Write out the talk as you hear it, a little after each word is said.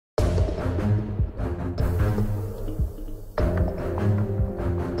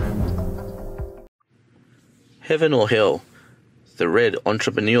Heaven or Hell? The Red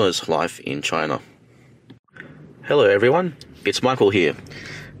Entrepreneur's Life in China. Hello everyone, it's Michael here.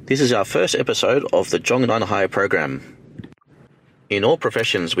 This is our first episode of the Zhongnanhai program. In all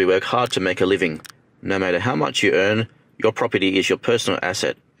professions, we work hard to make a living. No matter how much you earn, your property is your personal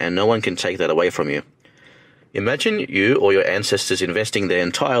asset, and no one can take that away from you. Imagine you or your ancestors investing their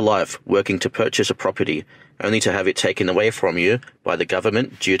entire life working to purchase a property, only to have it taken away from you by the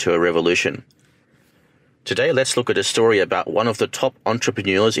government due to a revolution. Today, let's look at a story about one of the top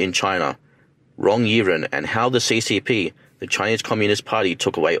entrepreneurs in China, Rong Yiren, and how the CCP, the Chinese Communist Party,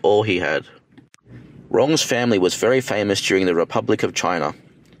 took away all he had. Rong's family was very famous during the Republic of China.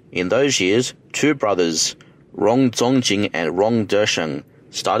 In those years, two brothers, Rong Zongjing and Rong Desheng,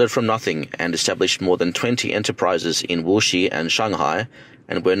 started from nothing and established more than 20 enterprises in Wuxi and Shanghai,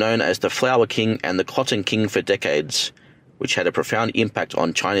 and were known as the Flower King and the Cotton King for decades, which had a profound impact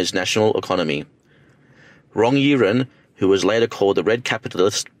on China's national economy. Rong Yiren, who was later called the Red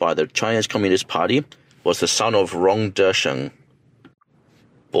Capitalist by the Chinese Communist Party, was the son of Rong Desheng.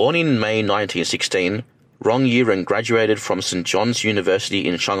 Born in May 1916, Rong Yiren graduated from St. John's University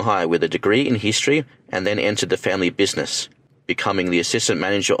in Shanghai with a degree in history and then entered the family business, becoming the assistant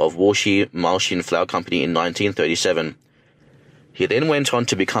manager of Wuxi Maoxin Flour Company in 1937. He then went on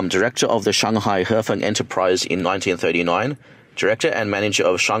to become director of the Shanghai Hefeng Enterprise in 1939, director and manager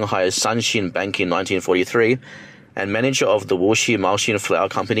of Shanghai's Sanxin Bank in 1943, and manager of the Wuxi Maoxin Flour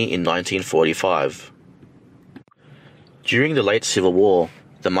Company in 1945. During the late Civil War,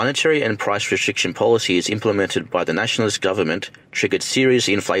 the monetary and price restriction policies implemented by the nationalist government triggered serious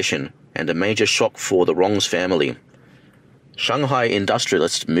inflation and a major shock for the Rong's family. Shanghai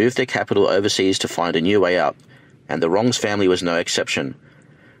industrialists moved their capital overseas to find a new way out, and the Rong's family was no exception.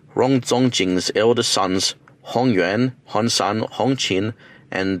 Rong Zongjing's eldest sons, Hong Yuan, Hong San, Hong Qin,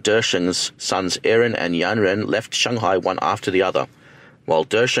 and Desheng's sons Yiren and Yanren left Shanghai one after the other, while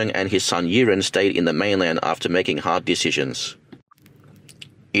Desheng and his son Yiren stayed in the mainland after making hard decisions.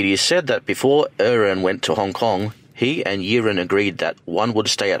 It is said that before Yiren went to Hong Kong, he and Yiren agreed that one would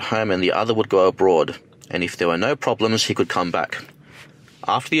stay at home and the other would go abroad, and if there were no problems, he could come back.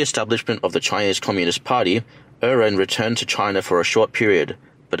 After the establishment of the Chinese Communist Party, Yiren returned to China for a short period,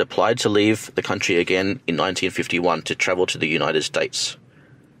 but applied to leave the country again in 1951 to travel to the United States.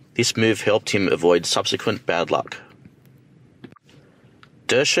 This move helped him avoid subsequent bad luck.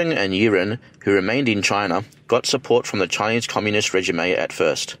 Desheng and Yiren, who remained in China, got support from the Chinese Communist regime at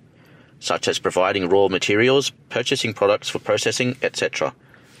first, such as providing raw materials, purchasing products for processing, etc.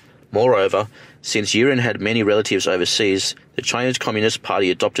 Moreover, since Yiren had many relatives overseas, the Chinese Communist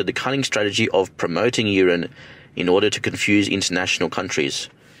Party adopted the cunning strategy of promoting Yiren in order to confuse international countries.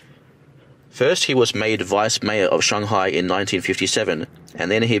 First, he was made vice mayor of Shanghai in 1957, and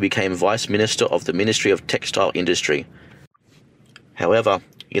then he became vice minister of the Ministry of Textile Industry. However,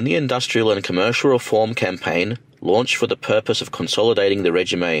 in the industrial and commercial reform campaign, launched for the purpose of consolidating the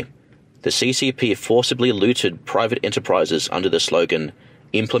regime, the CCP forcibly looted private enterprises under the slogan,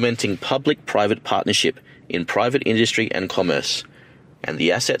 implementing public-private partnership in private industry and commerce, and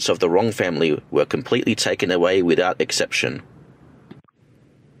the assets of the Rong family were completely taken away without exception.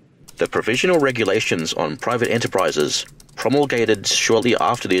 The provisional regulations on private enterprises, promulgated shortly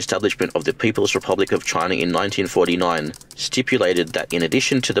after the establishment of the People's Republic of China in 1949, stipulated that in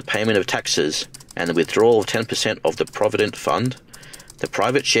addition to the payment of taxes and the withdrawal of 10% of the Provident Fund, the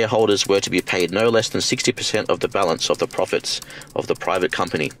private shareholders were to be paid no less than 60% of the balance of the profits of the private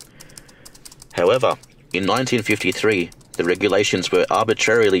company. However, in 1953, the regulations were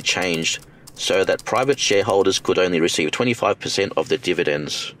arbitrarily changed so that private shareholders could only receive 25% of the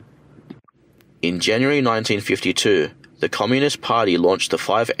dividends. In January 1952, the Communist Party launched the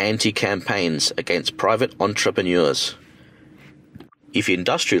 5 anti-campaigns against private entrepreneurs. If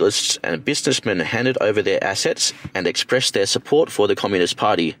industrialists and businessmen handed over their assets and expressed their support for the Communist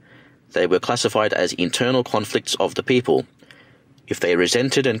Party, they were classified as internal conflicts of the people. If they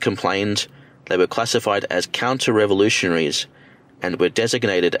resented and complained, they were classified as counter-revolutionaries and were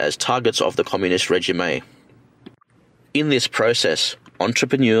designated as targets of the communist regime. In this process,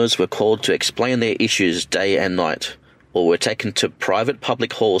 entrepreneurs were called to explain their issues day and night, or were taken to private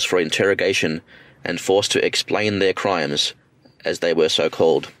public halls for interrogation and forced to explain their crimes, as they were so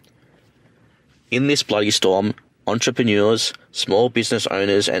called. In this bloody storm, entrepreneurs, small business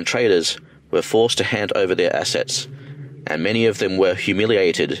owners and traders were forced to hand over their assets, and many of them were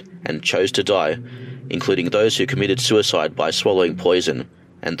humiliated and chose to die, including those who committed suicide by swallowing poison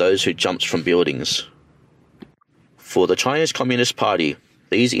and those who jumped from buildings. For the Chinese Communist Party,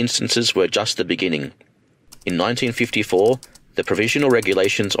 these instances were just the beginning. In 1954, The provisional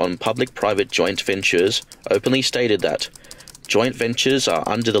regulations on public-private joint ventures openly stated that joint ventures are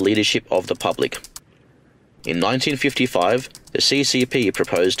under the leadership of the public. In 1955, the CCP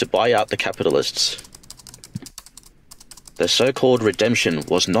proposed to buy out the capitalists. The so-called redemption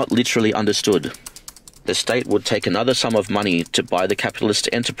was not literally understood. The state would take another sum of money to buy the capitalist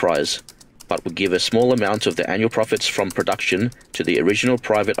enterprise, but would give a small amount of the annual profits from production to the original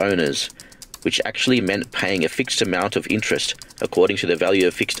private owners, which actually meant paying a fixed amount of interest according to the value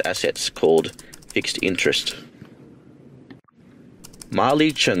of fixed assets, called fixed interest. Ma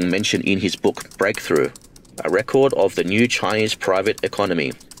Li-cheng mentioned in his book Breakthrough, a record of the new Chinese private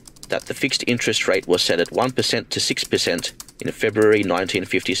economy, that the fixed interest rate was set at 1% to 6% in February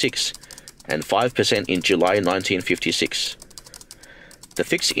 1956 and 5% in July 1956. The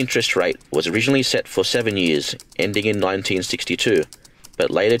fixed interest rate was originally set for 7 years, ending in 1962,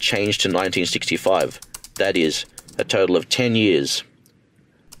 but later changed to 1965, that is, a total of 10 years.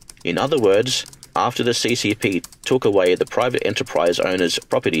 In other words, after the CCP took away the private enterprise owners'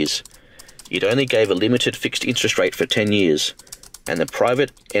 properties, it only gave a limited fixed interest rate for 10 years, and the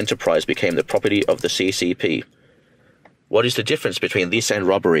private enterprise became the property of the CCP. What is the difference between this and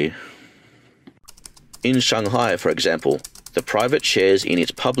robbery? In Shanghai, for example, the private shares in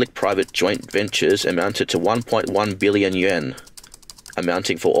its public-private joint ventures amounted to 1.1 billion yuan,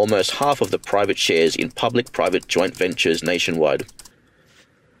 amounting for almost half of the private shares in public-private joint ventures nationwide.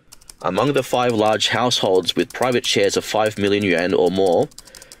 Among the 5 large households with private shares of 5 million yuan or more,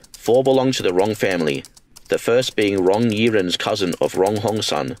 4 belong to the Rong family, the first being Rong Yiren's cousin of Rong Hong's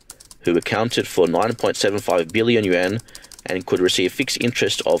son, who accounted for 9.75 billion yuan and could receive fixed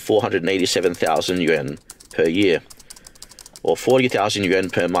interest of 487,000 yuan per year, or 40,000 yuan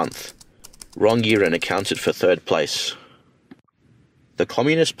per month. Rong Yiren accounted for 3rd place. The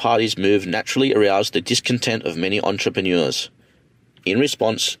Communist Party's move naturally aroused the discontent of many entrepreneurs. In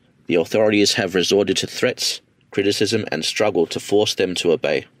response, the authorities have resorted to threats, criticism, and struggle to force them to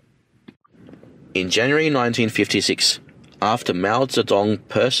obey. In January 1956, after Mao Zedong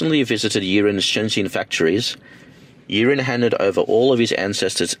personally visited Yiren's Shenzhen factories, Yiren handed over all of his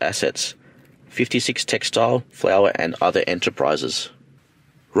ancestors' assets, 56 textile, flour, and other enterprises.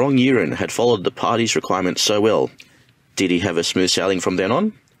 Rong Yiren had followed the party's requirements so well. Did he have a smooth sailing from then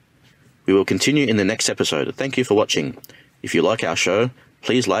on? We will continue in the next episode. Thank you for watching. If you like our show,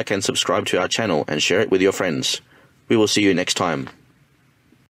 please like and subscribe to our channel and share it with your friends. We will see you next time.